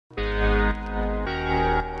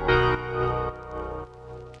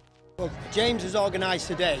Well, James has organised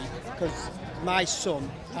today because my son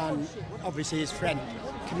and obviously his friend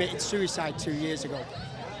committed suicide 2 years ago,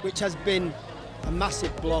 which has been a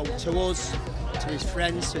massive blow to us, to his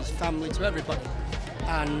friends, to his family, to everybody.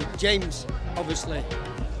 And James obviously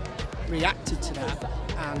reacted to that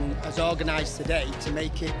and has organised today to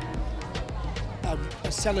make it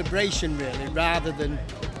a celebration really, rather than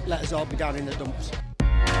let us all be down in the dumps.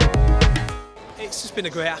 It's just been a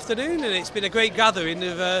great afternoon and it's been a great gathering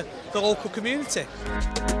of the local community.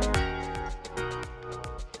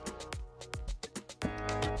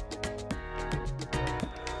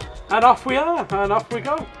 And off we are, and off we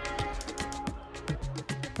go.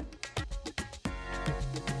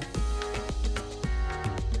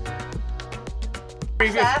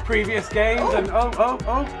 Previous games. Ooh. And oh.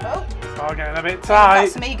 Start getting a bit tight.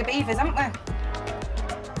 We've got some eager beavers, haven't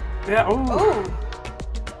we? Yeah, ooh.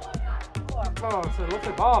 Oh, it's a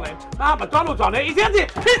lovely ball in. Mark McDonald's on it, he's in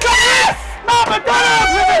it! He's got this! Mark McDonald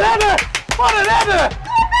with an header! What an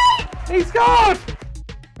header! He scored!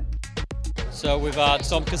 So we've had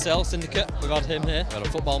Tom Cassell Syndicate, we've had him here. We've had a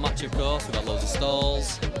football match of course, we've had loads of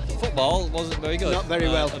stalls. Football wasn't very good. Not very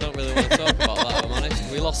well. I don't really want to talk about that, if I'm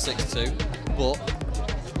honest. We lost 6-2, but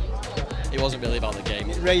it wasn't really about the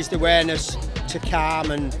game. It raised awareness to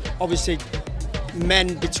calm, and obviously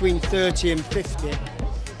men between 30 and 50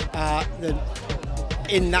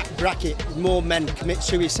 in that bracket, more men commit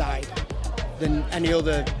suicide than any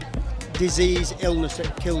other disease, illness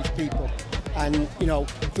that kills people. And you know,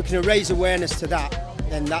 if we can raise awareness to that,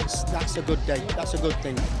 then that's a good day. That's a good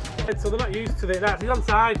thing. So they're not used to it. He's on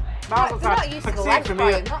side. Miles on side. I can see it from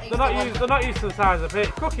here. They're not used to the size of the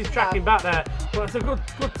pitch. Cookie's tracking back there, but it's a good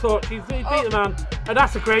touch. He beat the man, and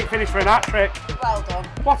that's a great finish for an hat trick. Well done.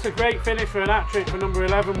 What a great finish for an hat trick for number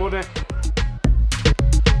 11, Woody.